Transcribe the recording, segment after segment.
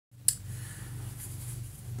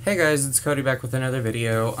Hey guys, it's Cody back with another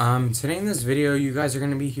video. Today in this video, you guys are going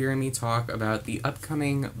to be hearing me talk about the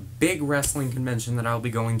upcoming big wrestling convention that I'll be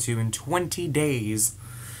going to in 20 days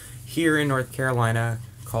here in North Carolina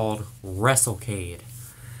called WrestleCade.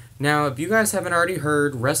 Now, if you guys haven't already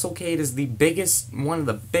heard, WrestleCade is one of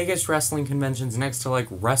the biggest wrestling conventions next to like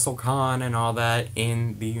WrestleCon and all that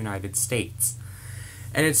in the United States.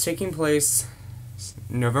 And it's taking place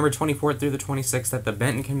November 24th through the 26th at the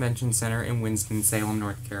Benton Convention Center in Winston-Salem,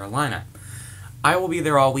 North Carolina. I will be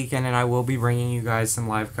there all weekend, and I will be bringing you guys some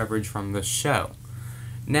live coverage from the show.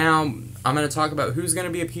 Now, I'm going to talk about who's going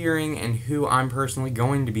to be appearing and who I'm personally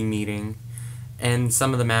going to be meeting, and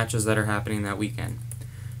some of the matches that are happening that weekend.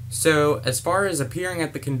 So, as far as appearing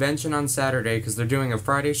at the convention on Saturday, because they're doing a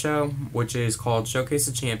Friday show, which is called Showcase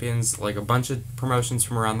of Champions, like a bunch of promotions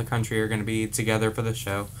from around the country are going to be together for the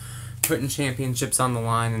show, putting championships on the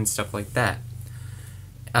line and stuff like that.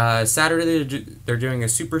 Saturday they're doing a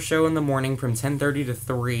super show in the morning from 10:30 to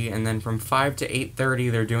 3, and then from 5 to 8:30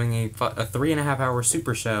 they're doing a 3.5 hour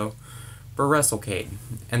super show for WrestleCade.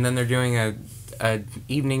 And then they're doing a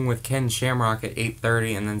evening with Ken Shamrock at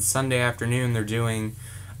 8:30, and then Sunday afternoon they're doing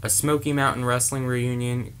a Smoky Mountain Wrestling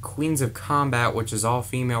reunion, Queens of Combat, which is all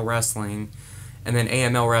female wrestling, and then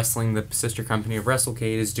AML Wrestling, the sister company of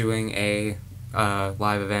WrestleCade, is doing a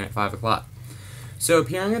live event at 5 o'clock. So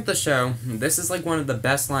appearing at the show, this is like one of the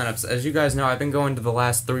best lineups. As you guys know, I've been going to the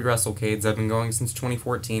last 3 WrestleCades. I've been going since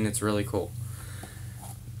 2014. It's really cool.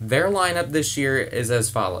 Their lineup this year is as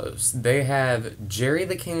follows. They have Jerry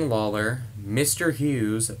the King Lawler, Mr.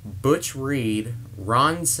 Hughes, Butch Reed,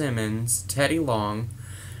 Ron Simmons, Teddy Long,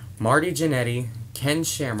 Marty Jannetty, Ken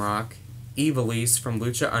Shamrock, Ivelisse from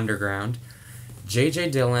Lucha Underground,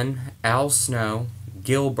 J.J. Dillon, Al Snow,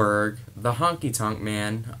 Gilberg, the Honky Tonk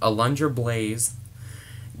Man, Alundra Blaze,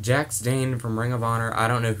 Jax Dane from Ring of Honor. I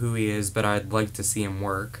don't know who he is, but I'd like to see him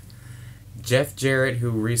work. Jeff Jarrett, who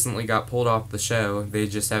recently got pulled off the show. They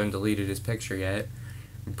just haven't deleted his picture yet.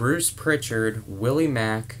 Bruce Pritchard, Willie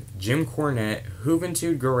Mack, Jim Cornette,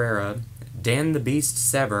 Juventud Guerrera, Dan the Beast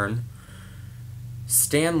Severn,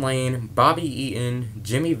 Stan Lane, Bobby Eaton,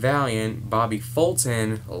 Jimmy Valiant, Bobby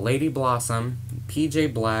Fulton, Lady Blossom,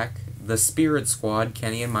 PJ Black, The Spirit Squad,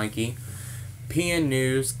 Kenny and Mikey, PN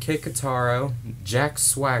News, Kit Kataro, Jack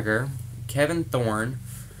Swagger, Kevin Thorne,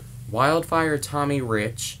 Wildfire Tommy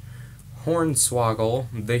Rich, Hornswoggle,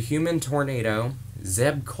 The Human Tornado,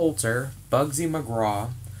 Zeb Coulter, Bugsy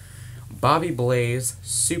McGraw, Bobby Blaze,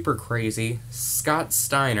 Super Crazy, Scott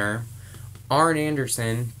Steiner, Arn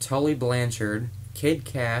Anderson, Tully Blanchard, Kid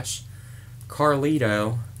Cash,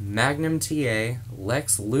 Carlito, Magnum TA,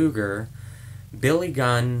 Lex Luger, Billy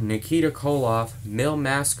Gunn, Nikita Koloff, Mil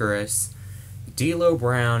Mascaris, D'Lo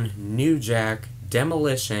Brown, New Jack,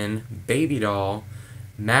 Demolition, Baby Doll,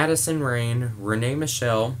 Madison Rain, Renee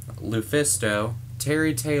Michelle, Lufisto,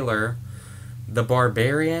 Terry Taylor, The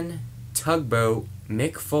Barbarian, Tugboat,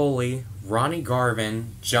 Mick Foley, Ronnie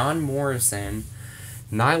Garvin, John Morrison,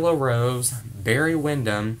 Nyla Rose, Barry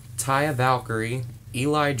Windham, Taya Valkyrie,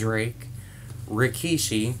 Eli Drake,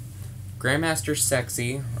 Rikishi, Grandmaster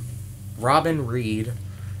Sexy, Robin Reed,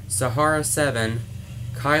 Sahara 7,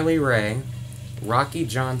 Kylie Ray, Rocky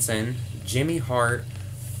Johnson, Jimmy Hart,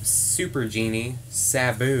 Super Genie,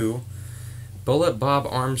 Sabu, Bullet Bob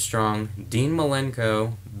Armstrong, Dean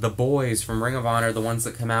Malenko, The Boys from Ring of Honor, the ones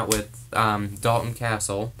that come out with Dalton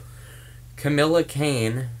Castle, Camilla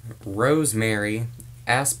Kane, Rosemary,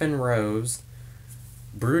 Aspen Rose,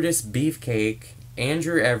 Brutus Beefcake,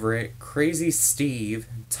 Andrew Everett, Crazy Steve,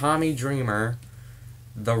 Tommy Dreamer,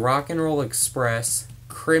 The Rock and Roll Express,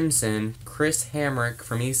 Crimson, Chris Hamrick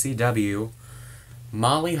from ECW,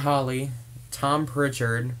 Molly Holly, Tom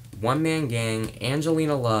Pritchard, One Man Gang,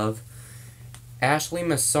 Angelina Love, Ashley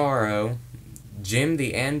Massaro, Jim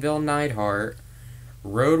the Anvil Neidhart,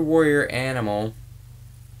 Road Warrior Animal,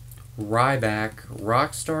 Ryback,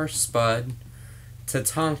 Rockstar Spud,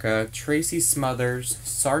 Tatanka, Tracy Smothers,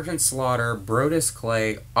 Sergeant Slaughter, Brodus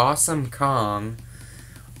Clay, Awesome Kong,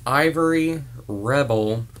 Ivory,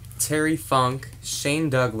 Rebel, Terry Funk, Shane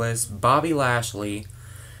Douglas, Bobby Lashley,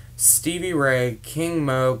 Stevie Ray, King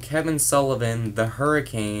Mo, Kevin Sullivan, The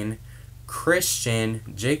Hurricane, Christian,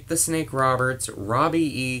 Jake the Snake Roberts,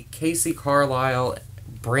 Robbie E., Casey Carlisle,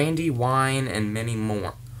 Brandy Wine, and many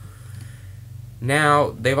more.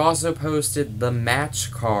 Now, they've also posted the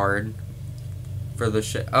match card for the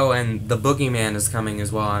show. Oh, and the Boogeyman is coming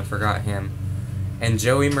as well. I forgot him. And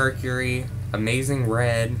Joey Mercury, Amazing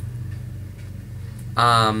Red,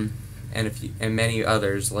 and many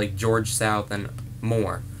others like George South and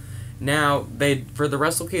more. Now, for the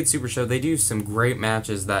WrestleCade Super Show, they do some great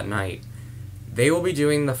matches that night. They will be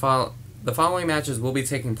doing the following matches will be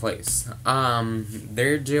taking place.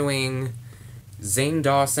 They're doing Zane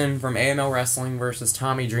Dawson from AML Wrestling versus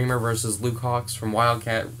Tommy Dreamer versus Luke Hawx from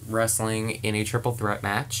Wildcat Wrestling in a triple threat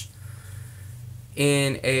match.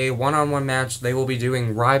 In a one-on-one match, they will be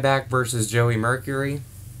doing Ryback versus Joey Mercury,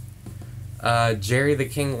 Jerry the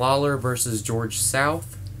King Lawler versus George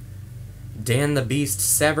South, Dan the Beast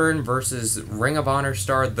Severn versus Ring of Honor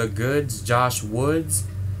star The Goods Josh Woods,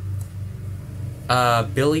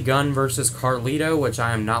 Billy Gunn versus Carlito, which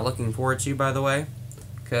I am not looking forward to, by the way,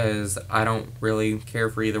 because I don't really care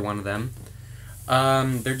for either one of them.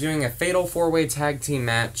 They're doing a Fatal 4-Way Tag Team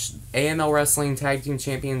match. AML Wrestling Tag Team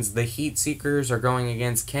Champions, the Heat Seekers, are going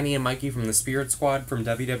against Kenny and Mikey from the Spirit Squad from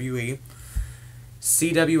WWE.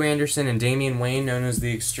 C.W. Anderson and Damian Wayne, known as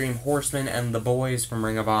the Extreme Horsemen, and the Boys from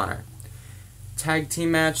Ring of Honor. Tag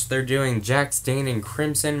Team match, they're doing Jax Dane and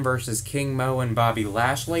Crimson versus King Mo and Bobby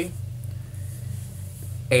Lashley.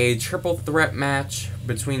 A triple threat match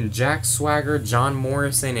between Jack Swagger, John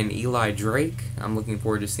Morrison, and Eli Drake. I'm looking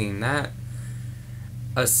forward to seeing that.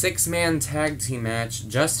 A 6-man tag team match,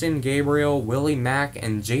 Justin Gabriel, Willie Mack,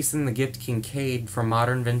 and Jason the Gift Kincaid from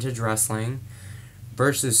Modern Vintage Wrestling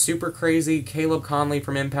versus Super Crazy, Caleb Conley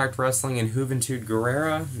from Impact Wrestling, and Juventud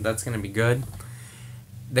Guerrera. That's going to be good.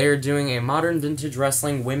 They're doing a Modern Vintage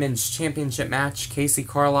Wrestling Women's Championship match, Casey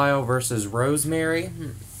Carlisle versus Rosemary,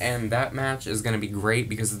 and that match is going to be great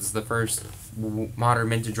because it's the first Modern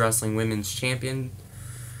Vintage Wrestling Women's Champion.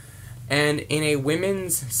 And in a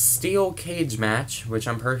women's steel cage match, which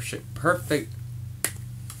I'm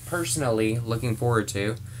personally looking forward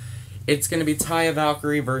to, it's going to be Taya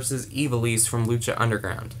Valkyrie versus Ivelisse from Lucha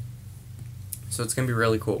Underground. So it's going to be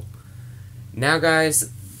really cool. Now,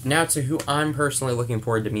 guys, now to who I'm personally looking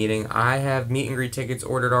forward to meeting. I have meet and greet tickets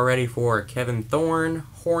ordered already for Kevin Thorne,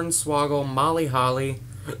 Hornswoggle, Molly Holly,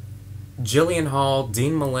 Jillian Hall,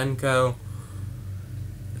 Dean Malenko,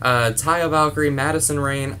 Taya Valkyrie, Madison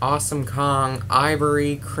Rain, Awesome Kong,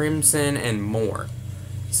 Ivory, Crimson, and more.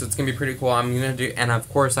 So it's going to be pretty cool. I'm going to do, and of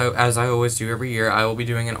course, as I always do every year, I will be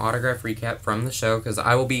doing an autograph recap from the show, because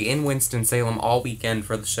I will be in Winston-Salem all weekend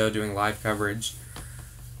for the show doing live coverage.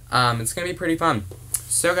 It's going to be pretty fun.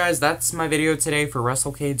 So guys, that's my video today for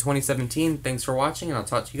WrestleCade 2017. Thanks for watching, and I'll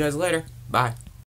talk to you guys later. Bye.